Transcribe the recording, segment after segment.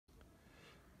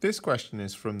This question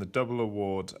is from the Double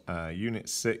Award Unit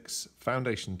 6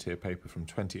 Foundation Tier paper from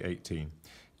 2018.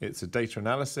 It's a data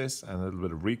analysis and a little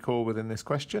bit of recall within this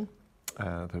question.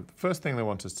 The first thing they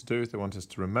want us to do is they want us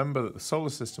to remember that the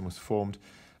solar system was formed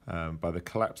by the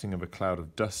collapsing of a cloud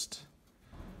of dust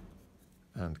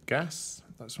and gas.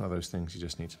 That's one of those things you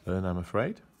just need to learn, I'm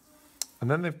afraid. And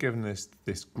then they've given us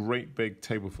this great big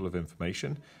table full of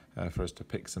information for us to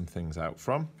pick some things out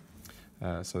from.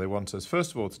 So they want us,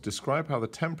 first of all, to describe how the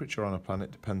temperature on a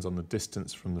planet depends on the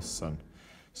distance from the sun.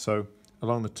 So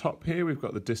along the top here, we've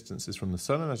got the distances from the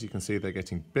sun, and as you can see, they're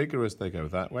getting bigger as they go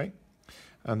that way.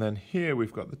 And then here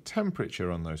we've got the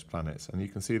temperature on those planets, and you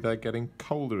can see they're getting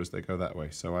colder as they go that way.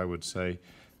 So I would say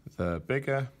the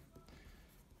bigger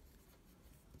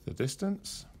the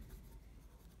distance,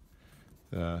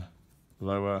 the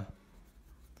lower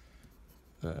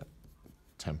the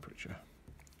temperature.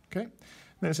 Okay.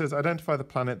 Then it says identify the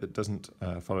planet that doesn't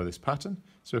follow this pattern.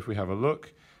 So if we have a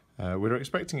look, we're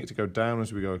expecting it to go down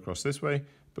as we go across this way,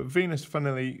 but Venus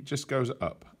funnily just goes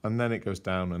up and then it goes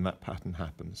down and that pattern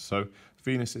happens. So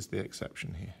Venus is the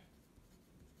exception here.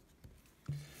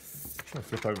 I'll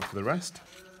flip over for the rest.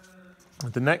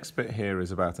 The next bit here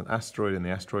is about an asteroid in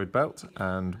the asteroid belt,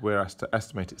 and we're asked to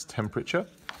estimate its temperature.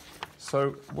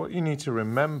 So what you need to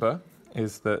remember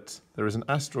is that there is an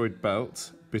asteroid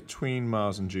belt between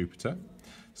Mars and Jupiter.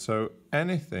 So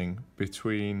anything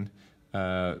between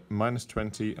minus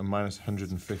 20 and minus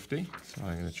 150, so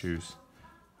I'm going to choose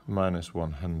minus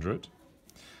 100.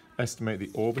 Estimate the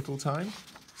orbital time.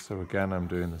 So again, I'm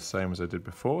doing the same as I did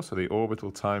before. So the orbital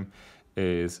time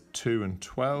is 2 and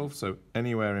 12, so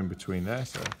anywhere in between there.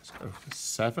 So let's go for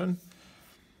 7.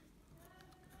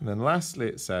 And then lastly,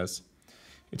 it says,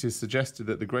 it is suggested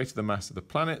that the greater the mass of the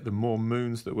planet, the more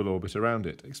moons that will orbit around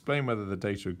it. Explain whether the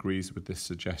data agrees with this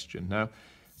suggestion. Now,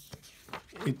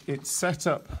 it's set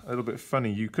up a little bit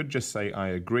funny. You could just say, I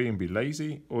agree and be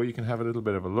lazy, or you can have a little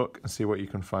bit of a look and see what you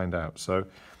can find out. So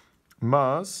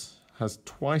Mars has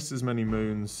twice as many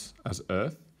moons as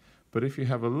Earth, but if you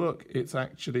have a look, it's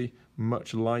actually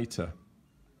much lighter.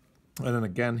 And then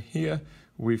again here,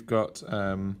 we've got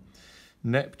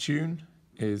Neptune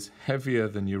is heavier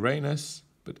than Uranus,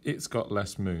 but it's got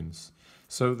less moons.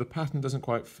 So the pattern doesn't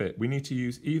quite fit. We need to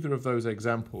use either of those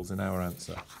examples in our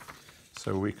answer.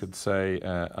 So we could say,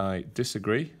 I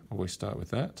disagree, always start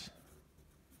with that,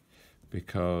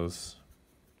 because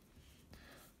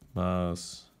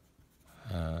Mars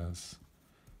has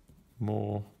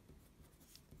more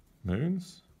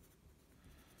moons,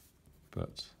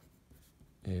 but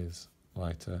is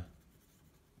lighter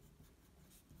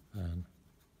than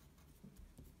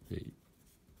the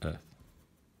Earth.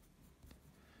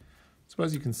 So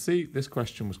as you can see, this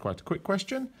question was quite a quick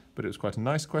question, but it was quite a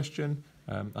nice question.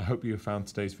 I hope you found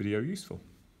today's video useful.